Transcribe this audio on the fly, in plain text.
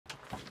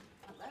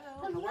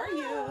How are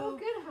you?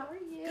 Good, how are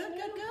you? Good,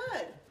 good,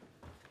 good.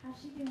 How's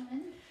she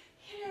doing?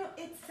 You know,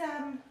 it's,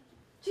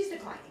 she's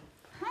declining.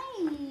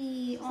 Hi.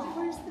 Like,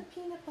 where's the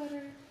peanut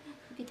butter?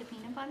 Get the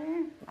peanut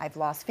butter? I've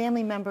lost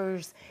family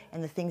members,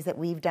 and the things that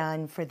we've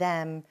done for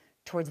them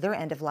towards their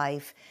end of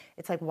life,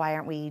 it's like, why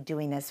aren't we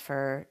doing this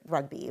for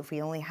Rugby? If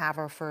we only have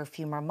her for a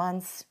few more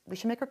months, we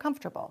should make her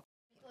comfortable.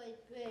 Good,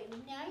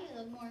 good. Now you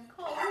look more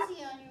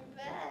cozy on your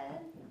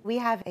bed. We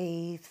have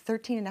a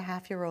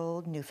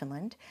 13-and-a-half-year-old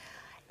Newfoundland,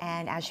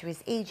 and as she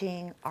was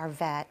aging, our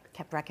vet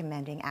kept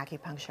recommending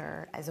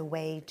acupuncture as a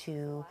way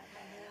to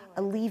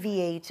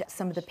alleviate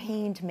some of the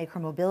pain, to make her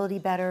mobility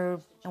better,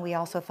 and we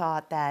also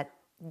thought that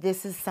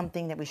this is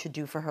something that we should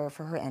do for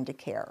her end of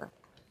care.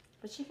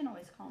 But she can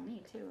always call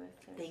me too.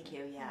 Thank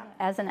you, yeah.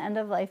 As an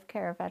end-of-life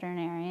care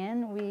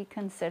veterinarian, we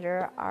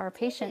consider our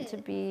patient to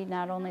be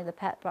not only the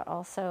pet, but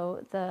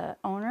also the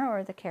owner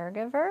or the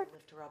caregiver.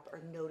 Lift her up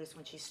or notice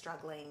when she's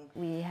struggling.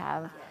 We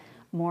have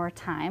more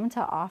time to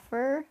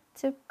offer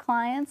to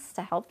clients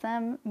to help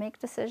them make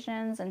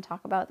decisions and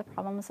talk about the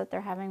problems that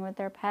they're having with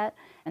their pet.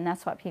 And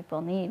that's what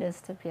people need,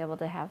 is to be able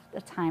to have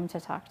the time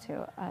to talk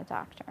to a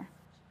doctor.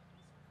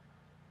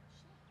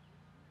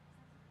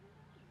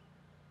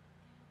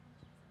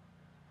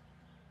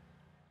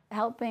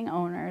 Helping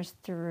owners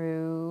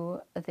through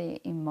the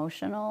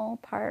emotional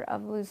part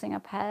of losing a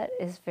pet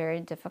is very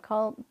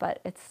difficult, but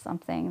it's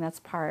something that's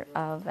part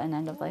of an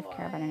end-of-life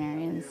care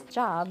veterinarian's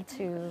job,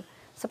 to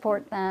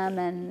support them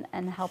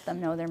and help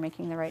them know they're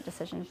making the right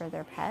decision for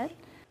their pet.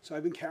 So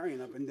I've been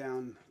carrying up and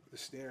down the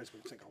stairs,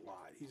 but it's like a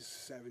lot. He's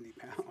 70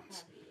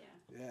 pounds.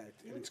 Yeah,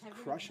 and it's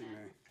crushing me.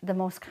 The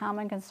most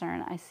common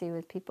concern I see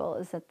with people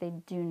is that they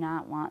do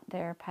not want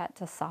their pet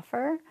to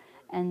suffer,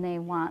 and they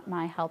want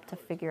my help to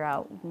figure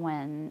out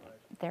when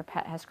their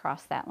pet has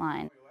crossed that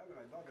line.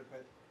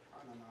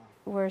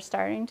 We're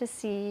starting to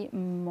see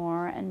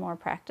more and more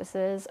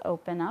practices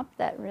open up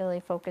that really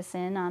focus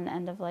in on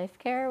end-of-life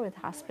care with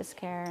hospice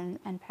care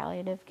and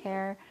palliative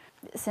care.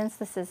 Since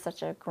this is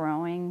such a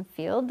growing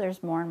field,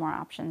 there's more and more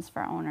options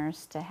for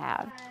owners to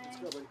have.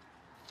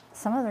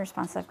 Some of the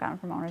responses I've gotten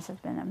from owners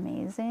have been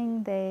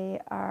amazing.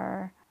 They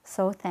are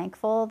so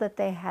thankful that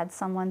they had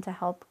someone to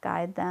help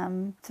guide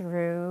them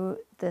through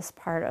this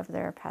part of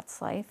their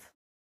pet's life.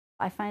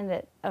 I find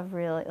it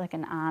like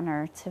an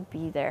honor to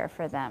be there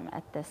for them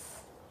at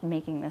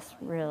making this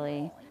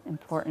really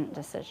important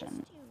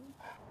decision.